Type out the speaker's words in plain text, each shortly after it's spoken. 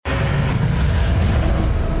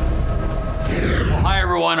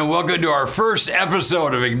everyone, and welcome to our first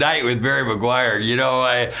episode of Ignite with Barry McGuire. You know,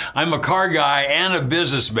 I'm a car guy and a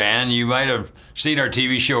businessman. You might have seen our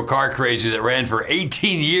TV show Car Crazy that ran for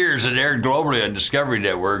 18 years and aired globally on Discovery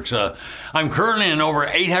Networks. I'm currently in over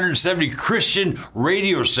 870 Christian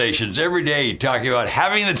radio stations every day talking about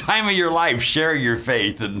having the time of your life, sharing your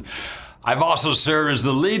faith. And I've also served as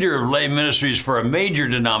the leader of lay ministries for a major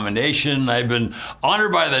denomination. I've been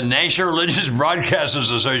honored by the National Religious Broadcasters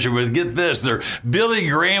Association with, get this, their Billy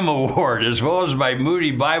Graham Award, as well as by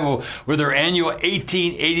Moody Bible with their annual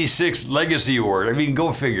 1886 Legacy Award. I mean,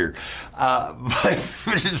 go figure.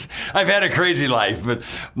 I've had a crazy life, but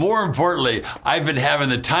more importantly, I've been having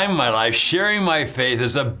the time of my life sharing my faith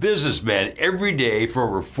as a businessman every day for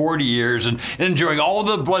over 40 years and enjoying all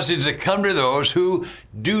the blessings that come to those who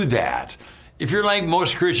do that. If you're like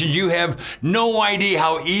most Christians, you have no idea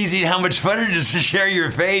how easy and how much fun it is to share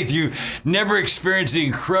your faith. You never experience the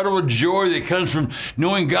incredible joy that comes from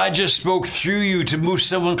knowing God just spoke through you to move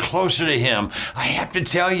someone closer to Him. I have to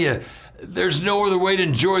tell you, there's no other way to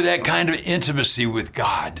enjoy that kind of intimacy with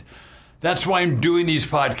God. That's why I'm doing these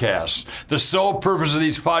podcasts. The sole purpose of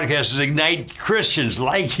these podcasts is to ignite Christians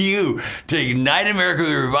like you to ignite America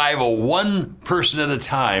with revival, one person at a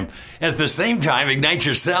time, and at the same time, ignite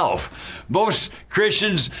yourself. Most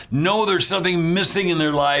Christians know there's something missing in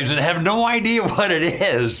their lives and have no idea what it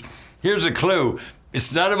is. Here's a clue.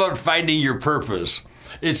 It's not about finding your purpose.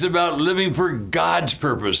 It's about living for God's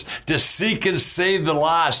purpose, to seek and save the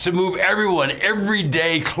lost, to move everyone every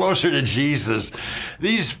day closer to Jesus.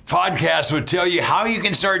 These podcasts would tell you how you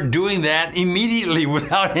can start doing that immediately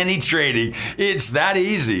without any training. It's that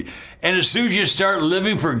easy. And as soon as you start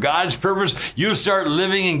living for God's purpose, you'll start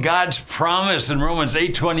living in God's promise in Romans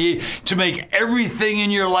 8:28 to make everything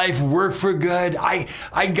in your life work for good. I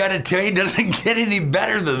got to tell you, it doesn't get any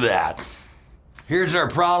better than that. Here's our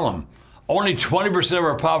problem. Only 20% of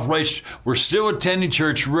our population were still attending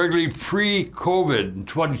church regularly pre-COVID in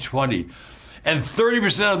 2020. And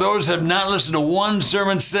 30% of those have not listened to one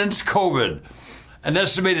sermon since COVID. An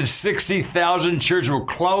estimated 60,000 churches will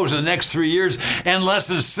close in the next 3 years, and less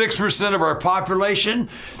than 6% of our population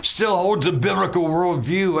still holds a biblical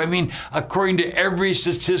worldview. I mean, according to every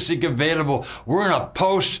statistic available, we're in a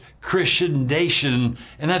post-Christian nation,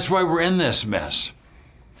 and that's why we're in this mess.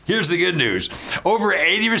 Here's the good news. Over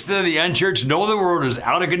 80% of the unchurched know the world is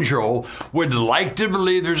out of control, would like to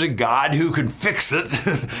believe there's a God who can fix it,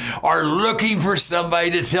 are looking for somebody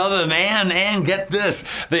to tell them, and get this,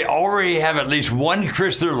 they already have at least one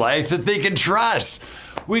Christian in their life that they can trust.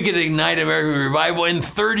 We could ignite American revival in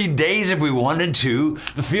 30 days if we wanted to.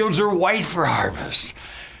 The fields are white for harvest.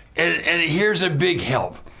 And here's a big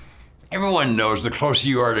help. Everyone knows the closer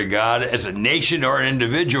you are to God as a nation or an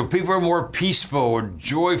individual, people are more peaceful and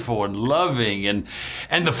joyful and loving.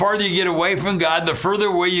 And the farther you get away from God, the further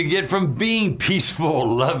away you get from being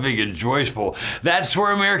peaceful, loving, and joyful. That's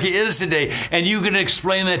where America is today. And you can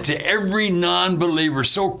explain that to every non-believer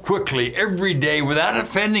so quickly, every day, without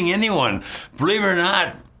offending anyone. Believe it or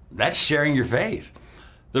not, that's sharing your faith.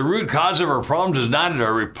 The root cause of our problems is not a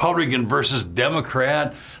Republican versus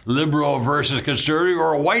Democrat, liberal versus conservative,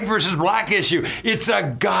 or a white versus black issue. It's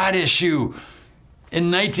a God issue. In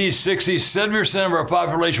 1960, 70% of our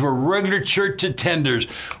population were regular church attenders.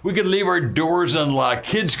 We could leave our doors unlocked.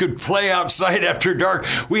 Kids could play outside after dark.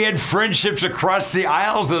 We had friendships across the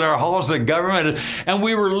aisles in our halls of government, and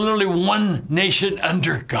we were literally one nation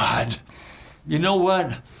under God. You know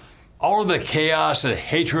what? All of the chaos and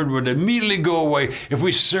hatred would immediately go away if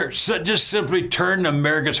we just simply turn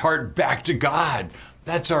America's heart back to God.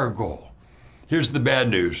 That's our goal. Here's the bad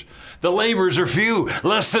news. The laborers are few.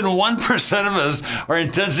 Less than 1% of us are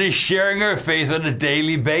intentionally sharing our faith on a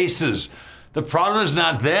daily basis. The problem is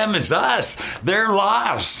not them, it's us. They're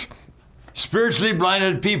lost. Spiritually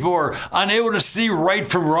blinded people are unable to see right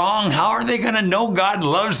from wrong. How are they going to know God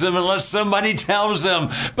loves them unless somebody tells them?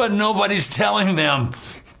 But nobody's telling them.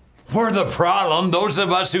 We're the problem, those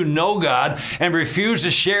of us who know God and refuse to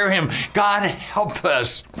share Him. God, help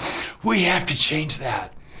us. We have to change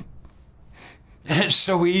that. And it's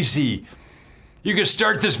so easy. You can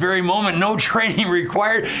start this very moment. No training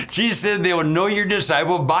required. Jesus said they will know your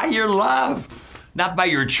disciple by your love, not by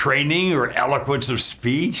your training or eloquence of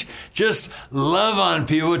speech. Just love on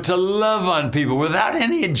people to love on people without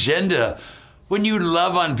any agenda. When you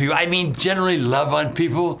love on people, I mean generally love on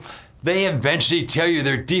people, they eventually tell you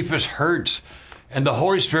their deepest hurts. And the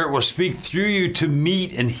Holy Spirit will speak through you to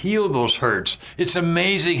meet and heal those hurts. It's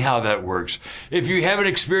amazing how that works. If you haven't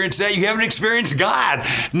experienced that, you haven't experienced God.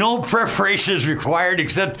 No preparation is required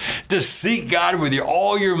except to seek God with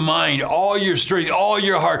all your mind, all your strength, all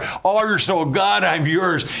your heart, all your soul. God, I'm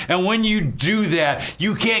yours. And when you do that,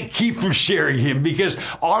 you can't keep from sharing Him, because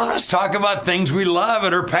all of us talk about things we love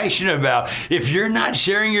and are passionate about. If you're not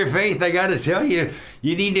sharing your faith, I got to tell you,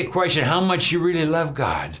 you need to question how much you really love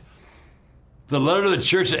God. The letter to the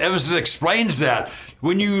church at Ephesus explains that.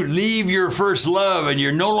 When you leave your first love and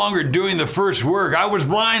you're no longer doing the first work, I was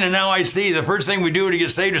blind and now I see. The first thing we do to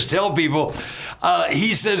get saved is tell people.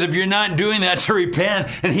 He says if you're not doing that, to repent.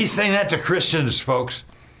 And he's saying that to Christians, folks.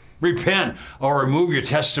 Repent or remove your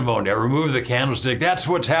testimony or remove the candlestick. That's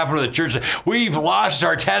what's happened to the church. We've lost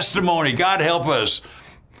our testimony. God help us.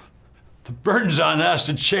 The burden's on us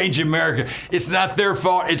to change America. It's not their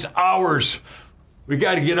fault. It's ours. We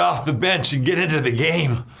got to get off the bench and get into the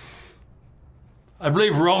game. I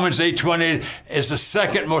believe Romans 8:28 is the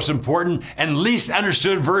second most important and least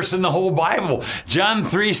understood verse in the whole Bible. John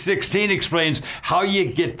 3:16 explains how you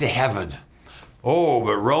get to heaven. Oh,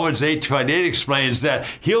 but Romans 8:28 explains that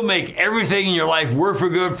He'll make everything in your life work for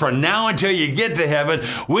good from now until you get to heaven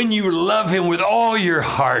when you love Him with all your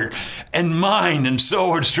heart and mind and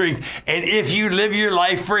soul and strength. And if you live your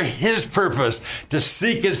life for His purpose, to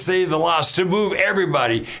seek and save the lost, to move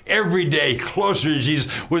everybody every day closer to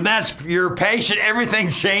Jesus, when that's your passion, everything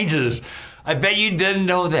changes. I bet you didn't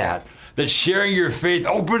know that sharing your faith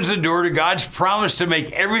opens the door to God's promise to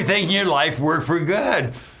make everything in your life work for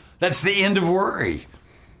good. That's the end of worry.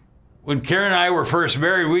 When Karen and I were first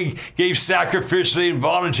married, we gave sacrificially and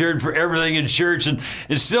volunteered for everything in church and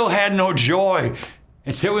still had no joy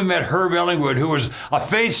until we met Herb Ellingwood, who was a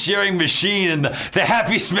faith-sharing machine and the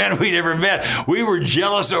happiest man we'd ever met. We were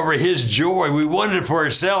jealous over his joy. We wanted it for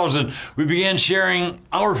ourselves, and we began sharing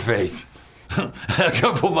our faith. A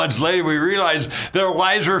couple months later, we realized that our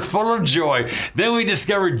lives were full of joy. Then we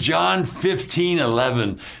discovered John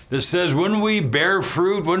 15:11 that says, when we bear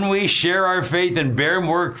fruit, when we share our faith and bear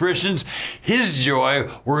more Christians, His joy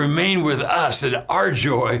will remain with us and our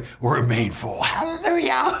joy will remain full.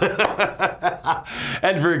 Hallelujah!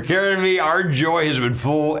 And for Karen and me, our joy has been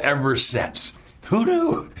full ever since. Who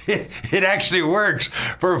knew? It actually works.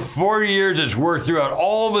 For 40 years, it's worked throughout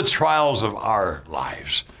all the trials of our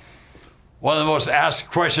lives. One of the most asked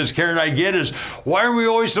questions Karen and I get is, why are we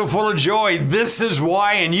always so full of joy? This is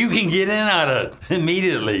why, and you can get in on it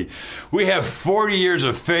immediately. We have 40 years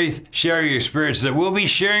of faith sharing experiences that we'll be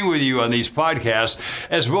sharing with you on these podcasts,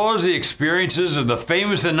 as well as the experiences of the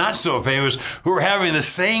famous and not so famous who are having the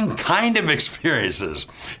same kind of experiences.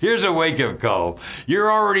 Here's a wake-up call.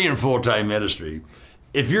 You're already in full-time ministry.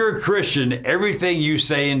 If you're a Christian, everything you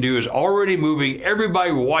say and do is already moving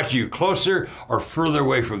everybody watching you closer or further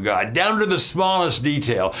away from God, down to the smallest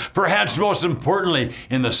detail, perhaps most importantly,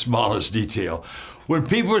 in the smallest detail. When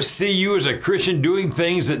people see you as a Christian doing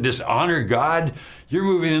things that dishonor God, you're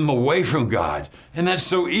moving them away from God. And that's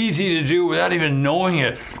so easy to do without even knowing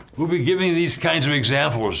it. We'll be giving these kinds of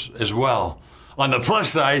examples as well. On the plus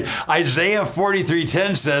side, Isaiah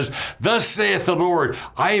 43:10 says, thus saith the Lord,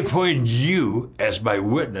 I appoint you as my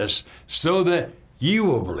witness so that you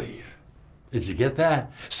will believe. Did you get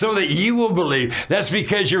that? So that you will believe. That's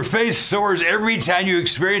because your faith soars every time you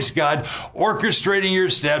experience God orchestrating your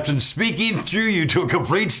steps and speaking through you to a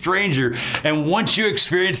complete stranger. And once you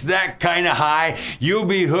experience that kind of high, you'll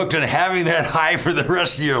be hooked on having that high for the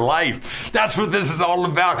rest of your life. That's what this is all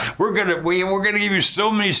about. We're gonna give you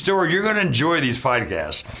so many stories. You're gonna enjoy these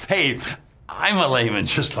podcasts. Hey, I'm a layman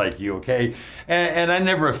just like you, okay? And I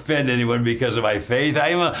never offend anyone because of my faith.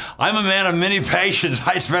 I'm a man of many passions.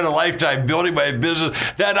 I spent a lifetime building my business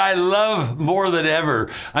that I love more than ever.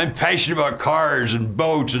 I'm passionate about cars and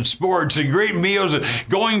boats and sports and great meals and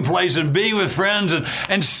going places and being with friends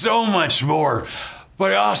and so much more.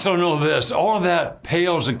 But I also know this, all of that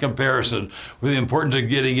pales in comparison with the importance of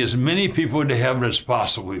getting as many people into heaven as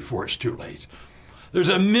possible before it's too late. There's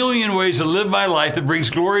a million ways to live my life that brings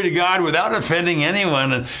glory to God without offending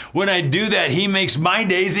anyone. And when I do that, He makes my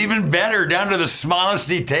days even better, down to the smallest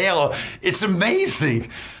detail. It's amazing.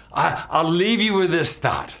 I'll leave you with this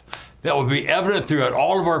thought that will be evident throughout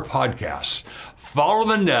all of our podcasts. Follow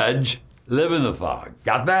the nudge, live in the fog.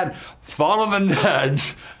 Got that? Follow the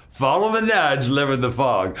nudge. Follow the nudge, live in the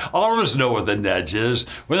fog. All of us know what the nudge is.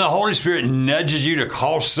 When the Holy Spirit nudges you to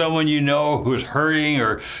call someone you know who's hurting,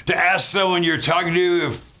 or to ask someone you're talking to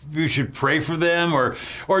if you should pray for them, or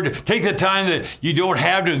to take the time that you don't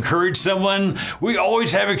have to encourage someone. We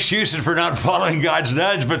always have excuses for not following God's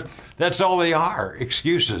nudge, but That's all they are,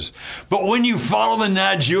 excuses. But when you follow the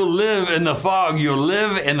nudge, you'll live in the fog. You'll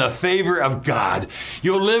live in the favor of God.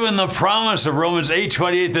 You'll live in the promise of Romans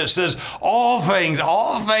 8:28 that says, all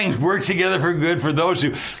things work together for good for those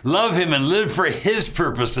who love him and live for his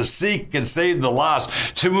purpose, to seek and save the lost,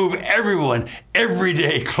 to move everyone every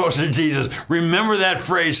day closer to Jesus. Remember that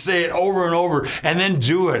phrase, say it over and over, and then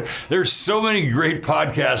do it. There's so many great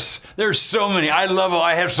podcasts. There's so many. I love them.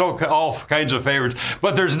 I have all kinds of favorites,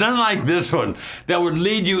 but there's none like this one that would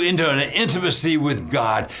lead you into an intimacy with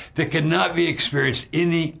God that cannot be experienced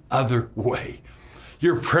any other way.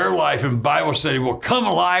 Your prayer life and Bible study will come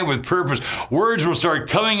alive with purpose. Words will start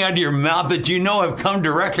coming out of your mouth that you know have come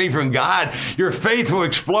directly from God. Your faith will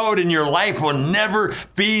explode and your life will never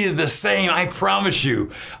be the same. I promise you.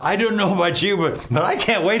 I don't know about you, but I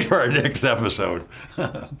can't wait for our next episode.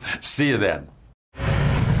 See you then.